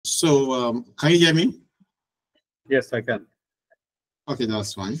So can you hear me? Yes, I can. Okay,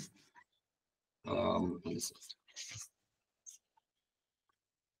 that's fine.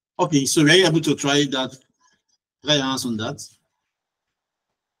 Okay, so were you able to try that? Try your hands on that.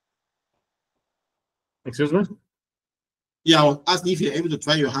 Excuse me? Yeah, I was asking if you're able to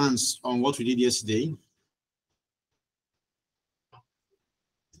try your hands on what we did yesterday.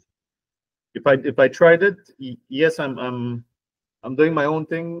 If I tried it, yes, I'm doing my own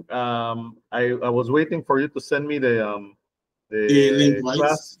thing. I was waiting for you to send me the Link, right?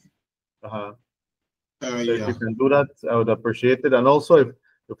 class. So if Yeah. you can do that, I would appreciate it. And also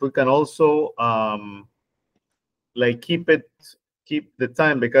if we can also like keep the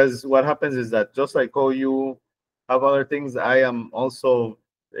time, because what happens is that just like how you have other things, I am also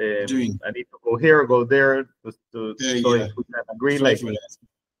Doing. I need to go here, go there so Yeah. if we can agree Sorry for that.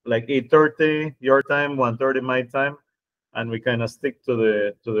 like 8:30 your time, 1:30 my time, and we kind of stick to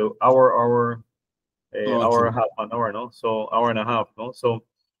the hour Okay. half an hour, no? So hour and a half, no? So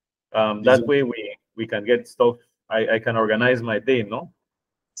that Exactly. way we can get stuff. I can organize my day, no?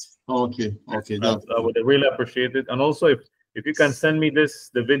 Okay. Okay. I would really appreciate it. And also if you can send me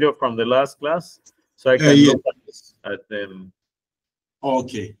the video from the last class so I can yeah. look at them.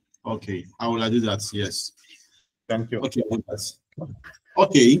 Okay. Okay. I will do that. Yes. Thank you. Okay.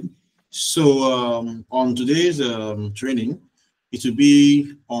 Okay. So on today's training, it will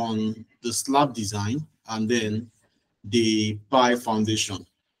be on the slab design and then the pie foundation.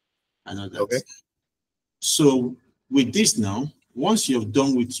 I know that. Okay. So with this now, once you're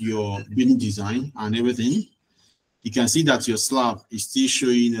done with your building design and everything, you can see that your slab is still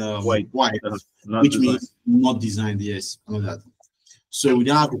showing white, which means not designed. Yes, I know that. So we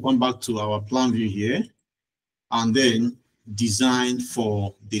now have to come back to our plan view here and then design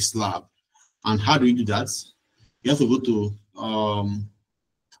for the slab. And how do we do that? You have to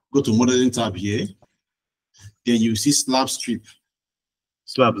go to modeling tab here. Then you see slab strip.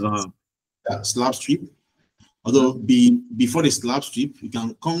 Slabs, slab strip. Although before the slab strip, you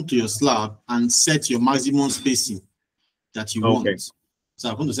can come to your slab and set your maximum spacing that you want. So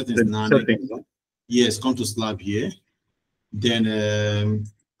I'm going to settings now. Yes, come to slab here. Then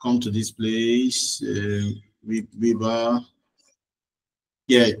come to this place. Weber.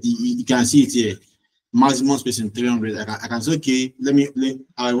 Yeah, you can see it here. Maximum spacing 300. I can say, okay,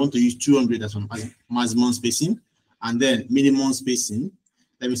 I want to use 200 as maximum spacing, and then minimum spacing.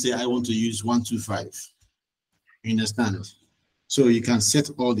 Let me say I want to use 125. You understand? So you can set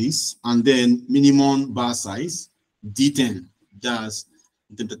all this, and then minimum bar size D10. That's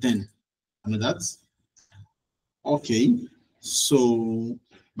the 10. You know that? Okay. So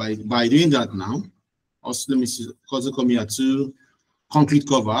by doing that now, also let me see. Also come here to concrete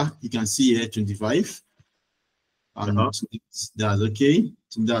cover. You can see here 25. And that's okay.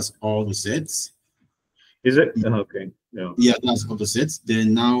 So that's all the sets. Is it? Okay. Yeah. Yeah, that's all the sets.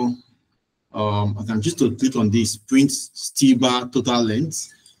 Then now I can just click on this print steel bar total length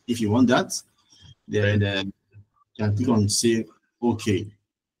if you want that. Then you can click on save. Okay.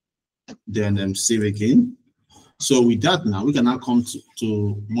 Then save again. So with that now, we can now come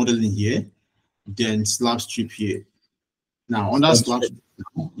to modeling here. Then slab strip here. Now on that slab strip,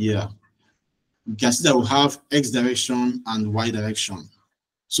 yeah, you can see that we have X direction and Y direction.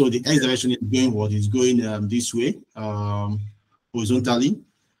 So the X direction is going what? Is going this way, horizontally,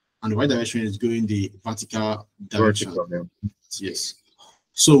 and the Y direction is going the vertical direction. Yes.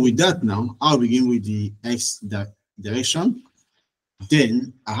 So with that now, I'll begin with the X direction.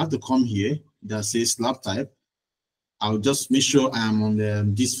 Then I have to come here that says slab type. I'll just make sure I am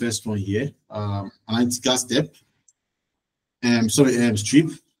on this first one here, analytical step.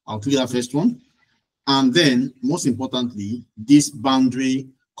 Strip. I'll click that first one. And then, most importantly, these boundary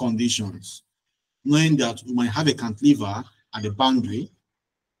conditions. Knowing that we might have a cantilever at the boundary,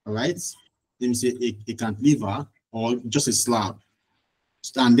 all right? Let me say a cantilever or just a slab.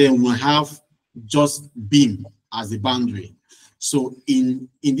 And then we'll have just beam as the boundary. So in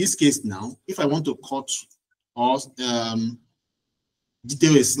this case now, if I want to cut or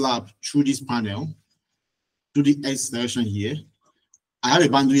detail a slab through this panel, through the X direction here, I have a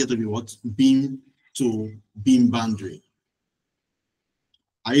boundary here to be what? Beam to beam boundary.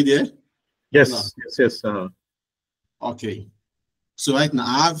 Are you there? Yes, yes. Okay. So right now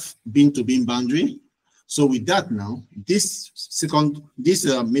I have beam to beam boundary. So with that now, this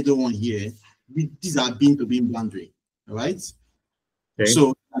middle one here, these are beam to beam boundary, all right? Okay.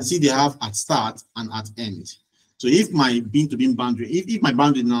 So I see they have at start and at end. So if my beam to beam boundary, if my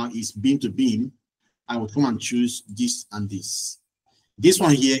boundary now is beam to beam, I will come and choose this and this. This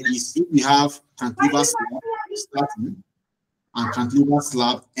one here is if we have cantilever starting, and cantilever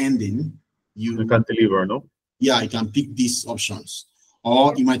slab ending, you cantilever, no? Yeah, you can pick these options.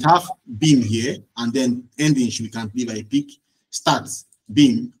 Or you might have beam here, and then ending should be cantilever. You pick start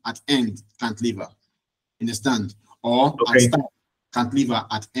beam at end cantilever. Understand? Or at start cantilever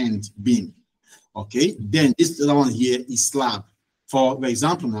at end beam. Okay. Then this other one here is slab. For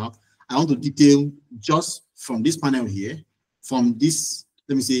example, now I want to detail just from this panel here, from this,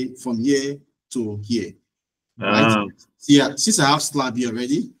 let me say, from here to here. Right? So yeah, since I have slab here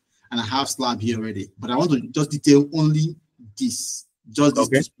already, and I have slab here already, but I want to just detail only this, just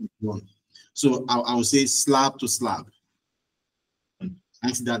this one. So I will say slab to slab.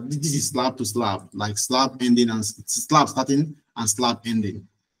 I see that this is slab to slab, like slab ending and slab starting and slab ending.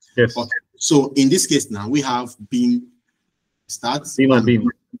 Yes. Okay. So in this case now we have beam start, beam and beam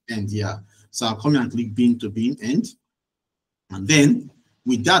end. Yeah. So I'll come here and click beam to beam end, and then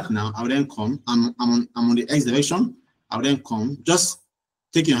with that now I'll then come. I'm on the X direction. I'll then come. Just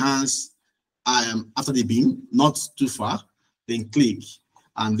take your hands after the beam, not too far. Then click,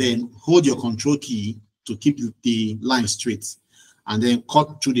 and then hold your control key to keep the line straight, and then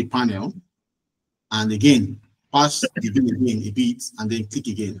cut through the panel, and again pass the beam again a bit, and then click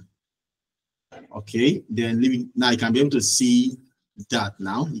again. Okay, then now you can be able to see that.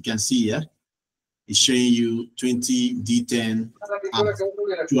 Now you can see here it's showing you 20 D10 and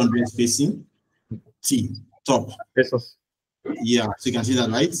 200 spacing T top. Yes. Yeah, so you can see that,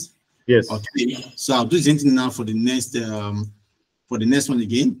 right? Yes. Okay, so I'll do the same thing now for the next one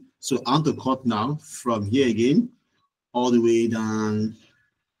again. So I want to cut now from here again all the way down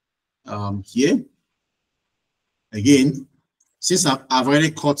here. Again, since I've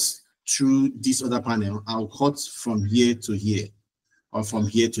already cut through this other panel, I'll cut from here to here, or from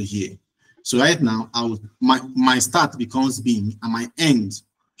here to here. So right now, my start becomes beam, and my end.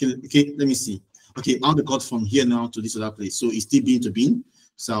 Okay, let me see. Okay, I want to cut from here now to this other place. So it's still beam to beam.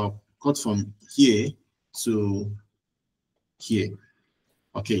 So I'll cut from here to here.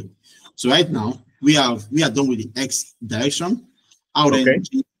 Okay. So right now we are done with the X direction. I'll then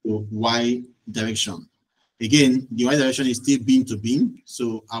change to Y direction. Again, the Y direction is still beam to beam.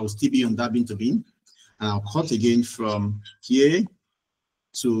 So I will still be on that beam to beam. And I'll cut again from here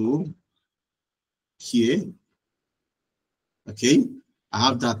to here. Okay, I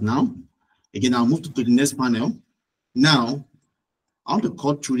have that now. Again, I'll move to the next panel. Now, I want to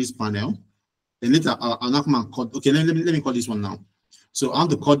cut through this panel. Then later, I'll now come and cut. Okay, let me cut this one now. So I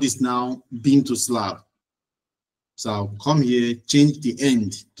want to cut this now, beam to slab. So I'll come here, change the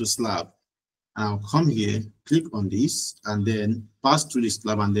end to slab. And I'll come here, click on this, and then pass through the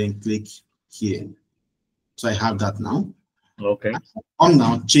slab, and then click here. So I have that now. Okay. I'll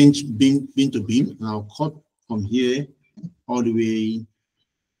now change beam to beam, and I'll cut from here all the way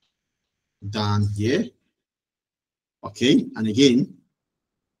down here. Okay, and again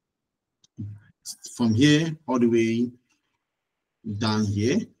from here all the way down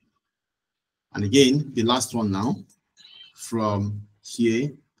here, and again the last one now from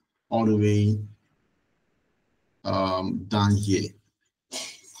here all the way down here.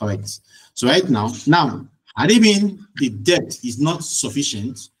 Correct. So right now had it been the depth is not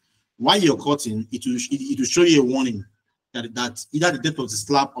sufficient while you're cutting, it will show you a warning that either the depth of the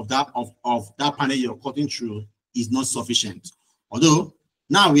slab of that panel you're cutting through is not sufficient. Although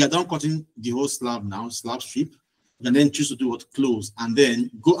now we are done cutting the whole slab now, slab strip, you can then choose to do what close, and then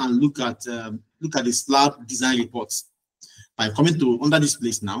go and look at the slab design reports by coming to under this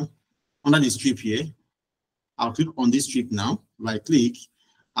place now, under the strip here. I'll click on this strip now, right click,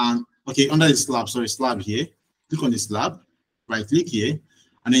 and okay, under the slab, sorry, slab here, click on the slab, right click here,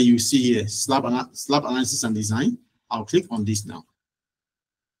 and then you see here slab analysis and design. I'll click on this now,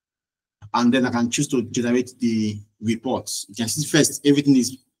 and then I can choose to generate the reports. You can see first everything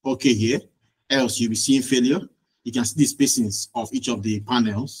is okay here, else you'll be seeing failure. You can see the spacings of each of the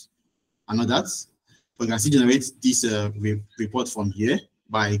panels and all that. But you can still generate this report from here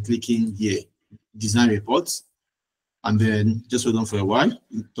by clicking here, design reports, and then just hold on for a while.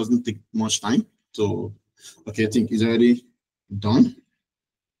 It doesn't take much time. So, okay, I think it's already done.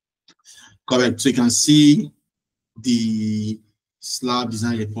 Correct. So you can see the slab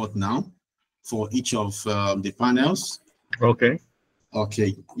design report now for each of the panels. Okay.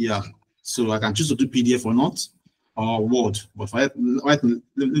 Okay. Yeah. So I can choose to do PDF or not, or Word. But for it, let me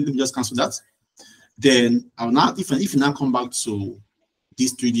just cancel that. Then I'll now, if you now come back to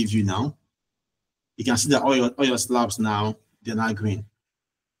this 3D view now, you can see that all your slabs now, they're now green.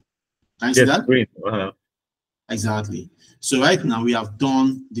 Can you see that? Green. Exactly. So right now we have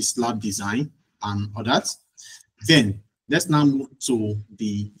done the slab design and all that. Then let's now move to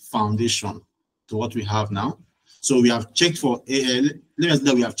the foundation, to what we have now. So we have checked for, let us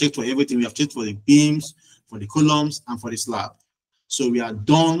know we have checked for everything. We have checked for the beams, for the columns, and for the slab. So we are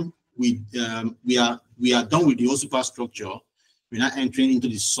done with we are done with the whole superstructure. We're now entering into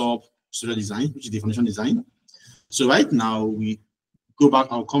the substructure design, which is the foundation design. So right now we go back.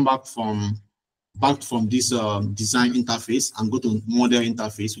 I'll come back from this design interface and go to model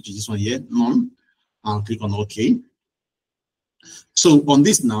interface, which is this one here, none. I'll click on OK. So on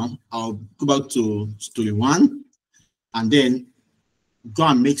this now, I'll go back to story 1 and then go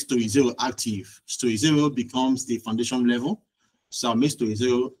and make story 0 active. Story 0 becomes the foundation level. So I'll make story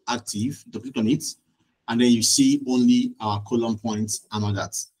 0 active, double click on it, and then you see only our column points and all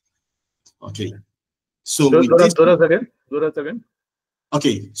that. Okay. So do that again.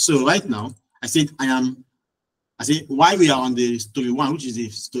 Okay, so right now I said why we are on the story 1, which is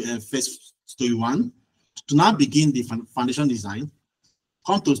the first story 1, to now begin the foundation design,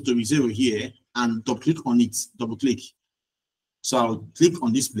 come to story 0 here and double click on it, double click. So I'll click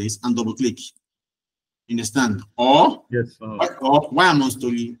on this place and double click. Understand? Or yes, or while I'm on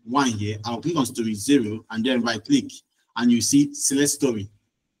story 1 here, I'll click on story 0 and then right click and you see select story.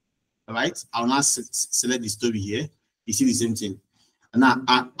 All right, I'll now select the story here. You see the same thing. And now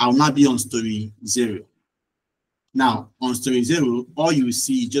I'll now be on story 0. Now on story 0, all you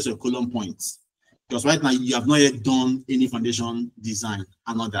see is just a column point. Because right now you have not yet done any foundation design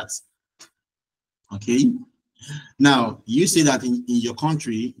and all that. Okay. Now you say that in your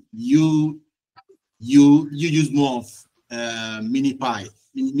country you use more of mini pie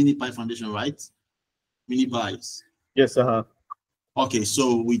foundation, right? Mini pies. Yes, Okay,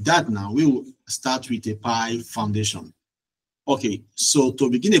 so with that now we will start with a pie foundation. Okay, so to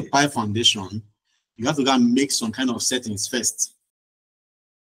begin a pie foundation, you have to go and make some kind of settings first.